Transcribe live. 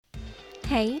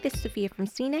Hey, this is Sophia from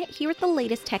CNET here with the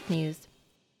latest tech news.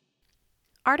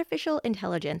 Artificial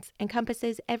intelligence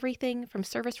encompasses everything from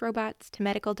service robots to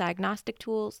medical diagnostic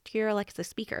tools to your Alexa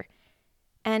speaker,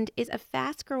 and is a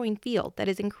fast-growing field that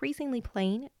is increasingly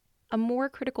playing a more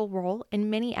critical role in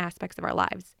many aspects of our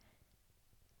lives.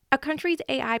 A country's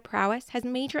AI prowess has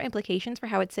major implications for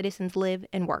how its citizens live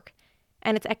and work,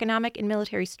 and its economic and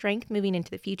military strength moving into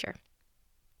the future.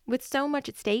 With so much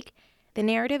at stake, the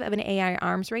narrative of an AI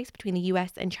arms race between the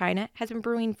US and China has been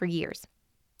brewing for years.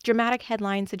 Dramatic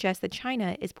headlines suggest that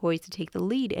China is poised to take the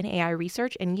lead in AI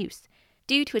research and use,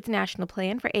 due to its national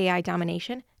plan for AI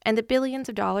domination and the billions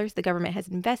of dollars the government has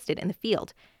invested in the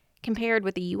field, compared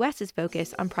with the US's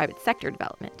focus on private sector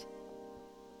development.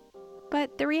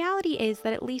 But the reality is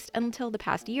that at least until the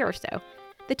past year or so,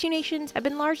 the two nations have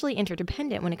been largely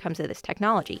interdependent when it comes to this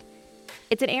technology.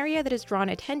 It's an area that has drawn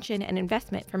attention and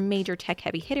investment from major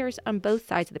tech-heavy hitters on both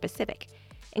sides of the Pacific,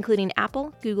 including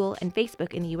Apple, Google, and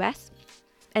Facebook in the US,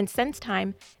 and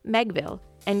SenseTime, Megville,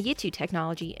 and Yitu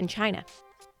Technology in China.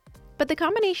 But the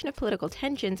combination of political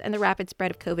tensions and the rapid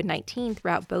spread of COVID-19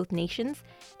 throughout both nations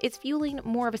is fueling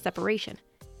more of a separation,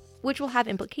 which will have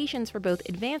implications for both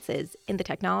advances in the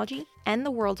technology and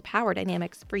the world's power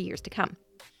dynamics for years to come.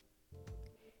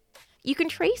 You can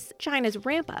trace China's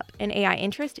ramp-up in AI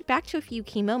interest back to a few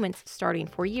key moments starting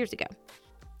 4 years ago.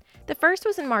 The first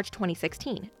was in March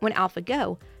 2016, when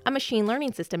AlphaGo, a machine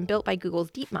learning system built by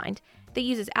Google's DeepMind that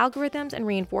uses algorithms and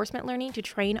reinforcement learning to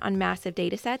train on massive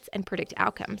datasets and predict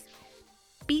outcomes,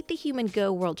 beat the human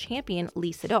Go world champion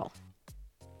Lee Sedol.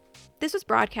 This was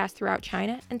broadcast throughout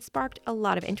China and sparked a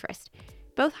lot of interest,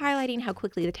 both highlighting how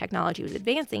quickly the technology was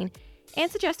advancing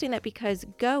and suggesting that because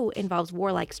Go involves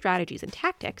warlike strategies and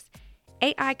tactics,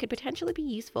 AI could potentially be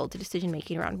useful to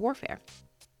decision-making around warfare.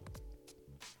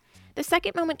 The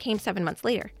second moment came 7 months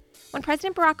later, when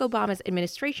President Barack Obama's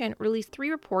administration released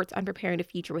 3 reports on preparing a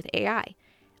future with AI,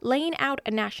 laying out a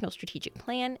national strategic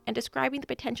plan and describing the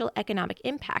potential economic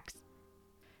impacts.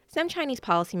 Some Chinese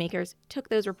policymakers took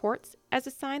those reports as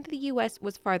a sign that the US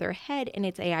was farther ahead in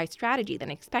its AI strategy than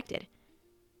expected.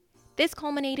 This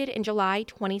culminated in July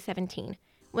 2017,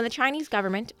 when the Chinese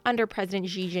government, under President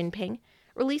Xi Jinping,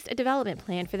 released a development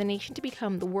plan for the nation to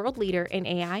become the world leader in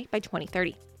AI by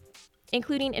 2030,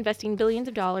 including investing billions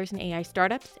of dollars in AI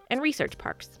startups and research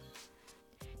parks.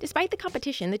 Despite the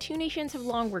competition, the two nations have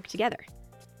long worked together.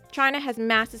 China has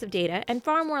masses of data and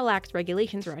far more lax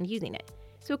regulations around using it,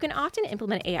 so it can often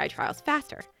implement AI trials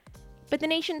faster. But the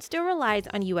nation still relies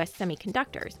on US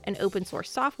semiconductors and open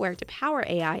source software to power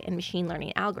AI and machine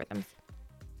learning algorithms.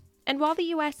 And while the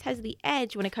US has the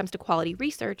edge when it comes to quality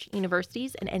research,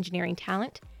 universities, and engineering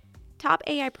talent, top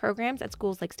AI programs at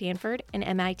schools like Stanford and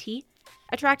MIT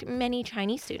attract many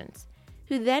Chinese students,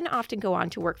 who then often go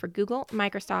on to work for Google,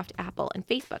 Microsoft, Apple, and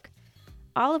Facebook,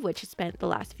 all of which have spent the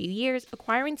last few years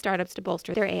acquiring startups to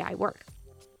bolster their AI work.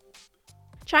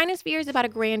 China's fears about a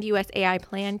grand US AI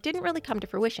plan didn't really come to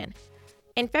fruition.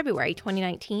 In February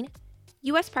 2019,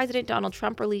 US President Donald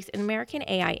Trump released an American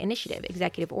AI Initiative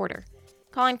executive order,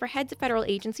 calling for heads of federal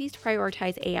agencies to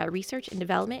prioritize AI research and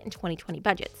development in 2020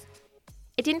 budgets.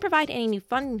 It didn't provide any new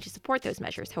funding to support those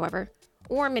measures, however,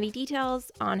 or many details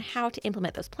on how to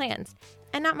implement those plans,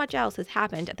 and not much else has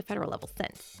happened at the federal level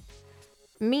since.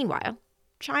 Meanwhile,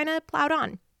 China plowed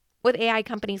on, with AI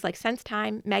companies like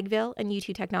SenseTime, Megville, and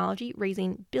Yitu Technology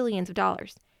raising billions of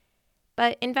dollars.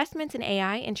 But investments in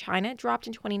AI in China dropped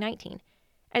in 2019,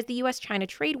 as the US-China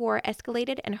trade war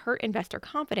escalated and hurt investor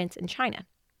confidence in China.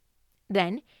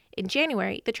 Then, in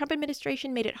January, the Trump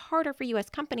administration made it harder for US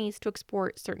companies to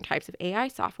export certain types of AI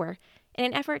software in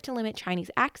an effort to limit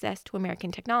Chinese access to American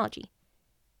technology.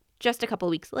 Just a couple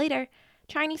weeks later,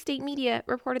 Chinese state media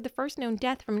reported the first known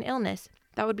death from an illness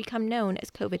that would become known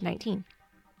as COVID-19.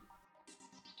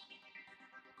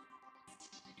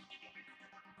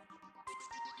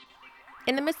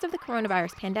 In the midst of the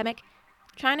coronavirus pandemic,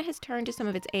 China has turned to some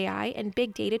of its AI and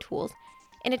big data tools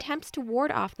in attempts to ward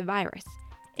off the virus,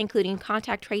 including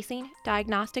contact tracing,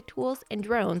 diagnostic tools, and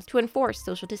drones to enforce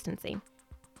social distancing.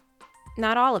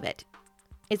 Not all of it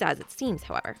is as it seems,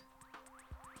 however.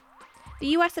 The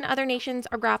US and other nations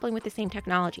are grappling with the same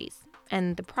technologies,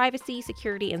 and the privacy,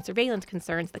 security, and surveillance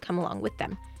concerns that come along with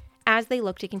them, as they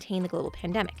look to contain the global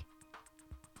pandemic.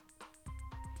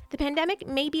 The pandemic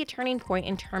may be a turning point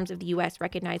in terms of the US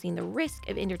recognizing the risk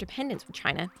of interdependence with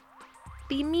China.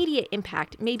 The immediate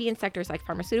impact may be in sectors like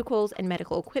pharmaceuticals and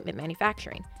medical equipment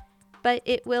manufacturing, but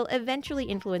it will eventually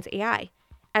influence AI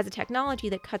as a technology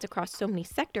that cuts across so many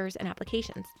sectors and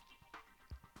applications.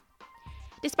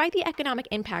 Despite the economic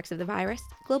impacts of the virus,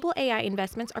 global AI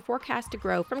investments are forecast to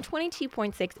grow from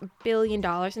 $22.6 billion in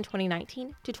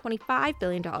 2019 to $25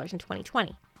 billion in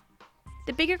 2020.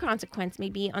 The bigger consequence may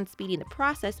be on speeding the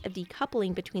process of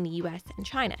decoupling between the US and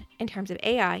China in terms of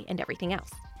AI and everything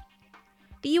else.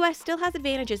 The US still has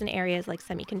advantages in areas like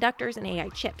semiconductors and AI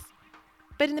chips.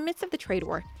 But in the midst of the trade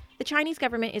war, the Chinese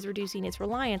government is reducing its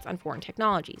reliance on foreign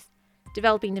technologies,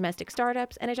 developing domestic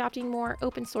startups, and adopting more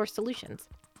open-source solutions.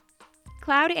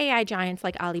 Cloud AI giants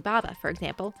like Alibaba, for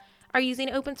example, are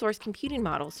using open-source computing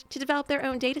models to develop their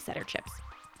own data center chips.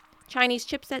 Chinese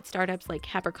chipset startups like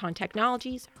Habercon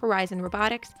Technologies, Horizon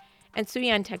Robotics, and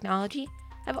Suyan Technology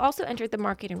have also entered the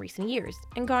market in recent years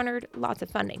and garnered lots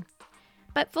of funding.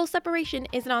 But full separation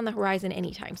isn't on the horizon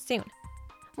anytime soon.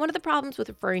 One of the problems with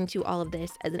referring to all of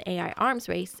this as an AI arms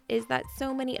race is that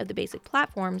so many of the basic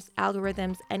platforms,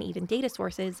 algorithms, and even data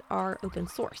sources are open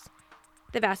source.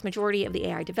 The vast majority of the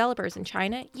AI developers in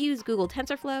China use Google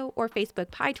TensorFlow or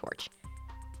Facebook PyTorch,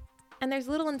 and there's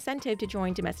little incentive to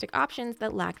join domestic options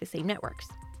that lack the same networks.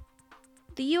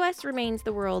 The US remains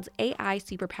the world's AI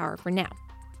superpower for now,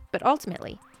 but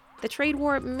ultimately, the trade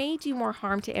war may do more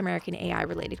harm to American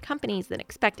AI-related companies than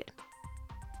expected.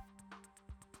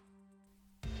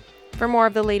 For more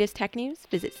of the latest tech news,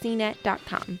 visit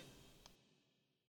cnet.com.